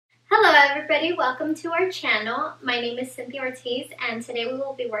everybody, welcome to our channel. My name is Cynthia Ortiz and today we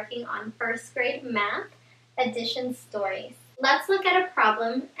will be working on first grade math addition stories. Let's look at a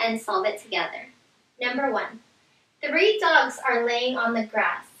problem and solve it together. Number 1. 3 dogs are laying on the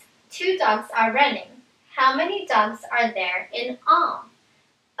grass. 2 dogs are running. How many dogs are there in all?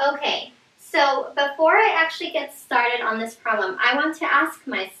 Okay, so before I actually get started on this problem, I want to ask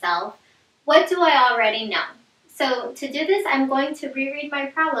myself, what do I already know? So to do this, I'm going to reread my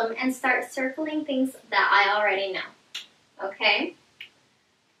problem and start circling things that I already know. Okay?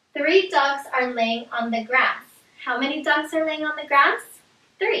 3 dogs are laying on the grass. How many dogs are laying on the grass?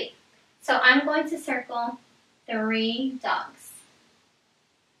 3. So I'm going to circle 3 dogs.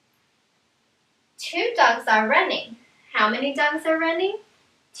 2 dogs are running. How many dogs are running?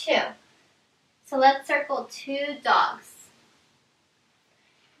 2. So let's circle 2 dogs.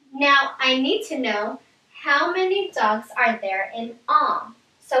 Now I need to know how many dogs are there in all.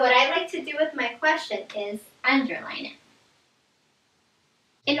 So what I like to do with my question is underline it.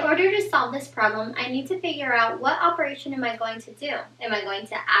 In order to solve this problem, I need to figure out what operation am I going to do. Am I going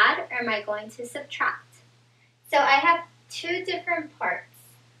to add or am I going to subtract? So I have 2 different parts.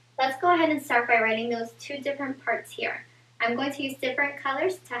 Let's go ahead and start by writing those 2 different parts here. I'm going to use different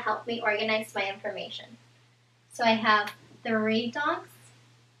colors to help me organize my information. So I have 3 dogs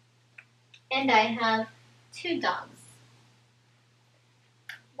and I have 2 dogs.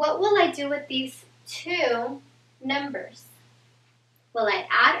 What will I do with these 2 numbers? Will I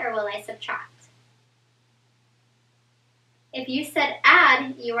add or will I subtract? If you said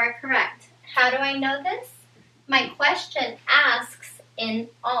add, you are correct. How do I know this? My question asks in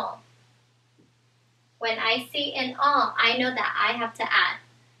all. When I see in all, I know that I have to add.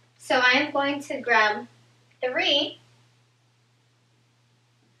 So I am going to grab 3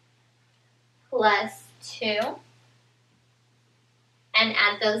 plus 2 and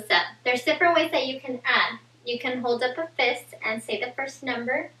add those up. There's different ways that you can add. You can hold up a fist and say the first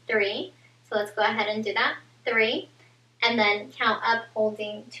number, 3. So let's go ahead and do that, 3. And then count up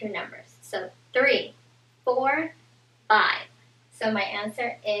holding 2 numbers. So 3, 4, 5. So my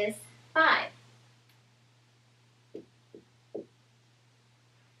answer is 5.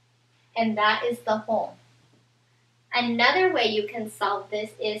 And that is the whole. Another way you can solve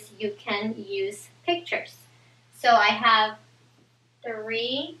this is you can use pictures. So I have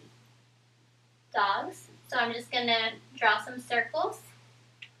 3 dogs. So I'm just going to draw some circles.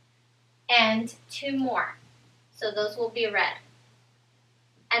 And 2 more. So those will be red.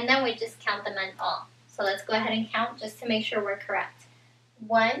 And then we just count them in all. So let's go ahead and count just to make sure we're correct.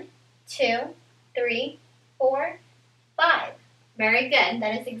 1, 2, 3, 4, 5. Very good.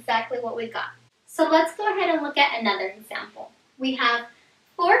 That is exactly what we got. So let's go ahead and look at another example. We have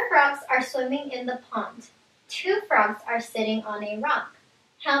 4 frogs are swimming in the pond. 2 frogs are sitting on a rock.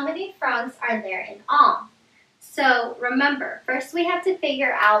 How many frogs are there in all? So remember, first we have to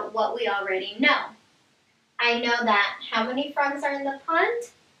figure out what we already know. I know that how many frogs are in the pond?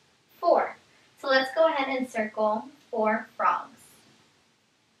 4. So let's go ahead and circle 4 frogs.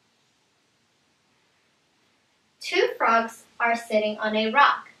 2 frogs are sitting on a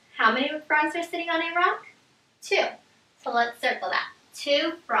rock. How many frogs are sitting on a rock? 2. So let's circle that.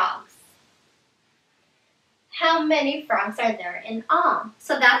 2 frogs. How many frogs are there in all?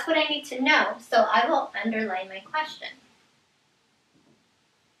 So that's what I need to know. So I will underline my question.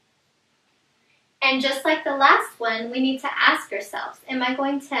 And just like the last one, we need to ask ourselves, am I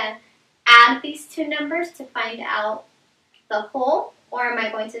going to add these 2 numbers to find out the whole, or am I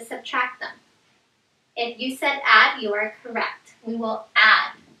going to subtract them? If you said add, you are correct. We will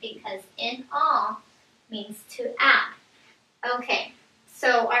add because in all means to add. Okay,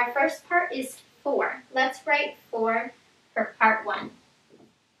 so our first part is 4. Let's write 4 for part 1.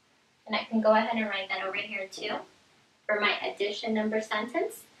 And I can go ahead and write that over here too for my addition number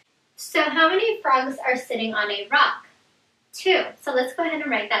sentence. So how many frogs are sitting on a rock? 2. So let's go ahead and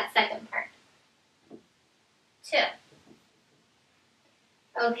write that second part. 2.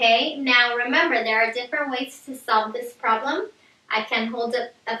 Okay, now remember there are different ways to solve this problem. I can hold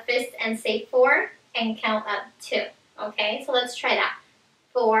up a fist and say 4 and count up 2. Okay, so let's try that.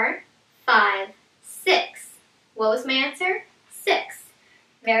 4, 5, 6. What was my answer? 6.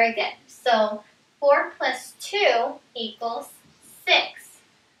 Very good. So 4 plus 2 equals 6.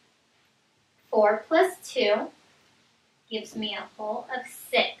 4 plus 2 gives me a whole of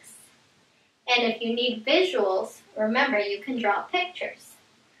 6. And if you need visuals, remember you can draw pictures.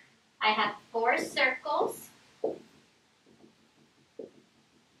 I have 4 circles.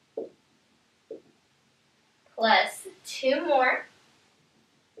 Plus 2 more.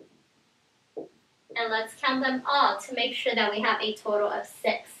 And let's count them all to make sure that we have a total of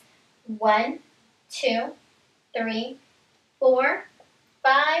 6. 1, 2, 3, 4,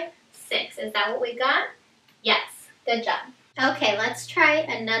 5, 6. Is that what we got? Yes. Good job. Okay, let's try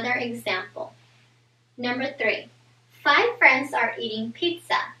another example. Number 3. 5 friends are eating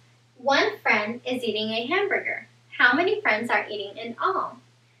pizza. 1 friend is eating a hamburger. How many friends are eating in all?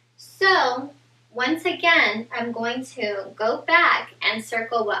 So, once again, I'm going to go back and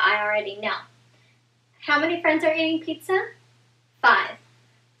circle what I already know. How many friends are eating pizza? 5.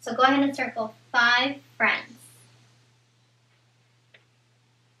 So go ahead and circle 5 friends.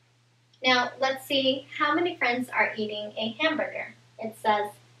 Now, let's see how many friends are eating a hamburger. It says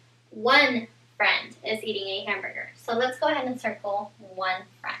 1 friend is eating a hamburger. So let's go ahead and circle 1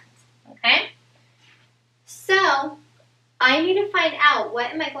 friend, okay? So, I need to find out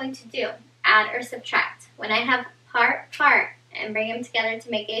what am I going to do, add or subtract. When I have part, and bring them together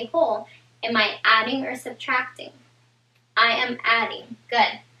to make a whole, am I adding or subtracting? I am adding.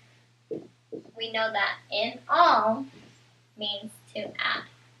 Good. We know that in all means to add,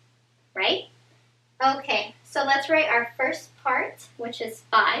 right? Okay, so let's write our first part, which is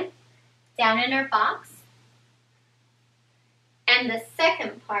 5, down in our box, and the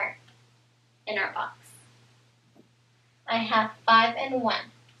second part in our box. I have 5 and 1,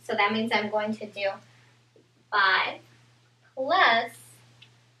 so that means I'm going to do 5 plus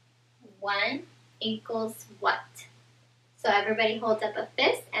 1 equals what? So everybody holds up a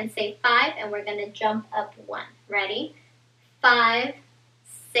fist and say 5, and we're going to jump up 1. Ready? 5,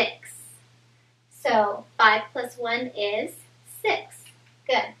 6. So 5 plus 1 is 6.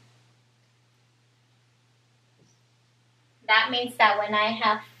 Good. That means that when I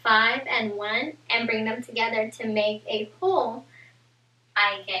have 5 and 1 and bring them together to make a whole,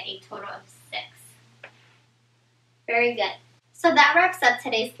 I get a total of 6. Very good. So that wraps up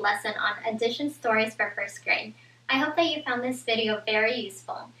today's lesson on addition stories for first grade. I hope that you found this video very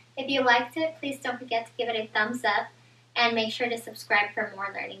useful. If you liked it, please don't forget to give it a thumbs up and make sure to subscribe for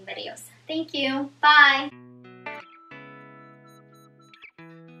more learning videos. Thank you. Bye.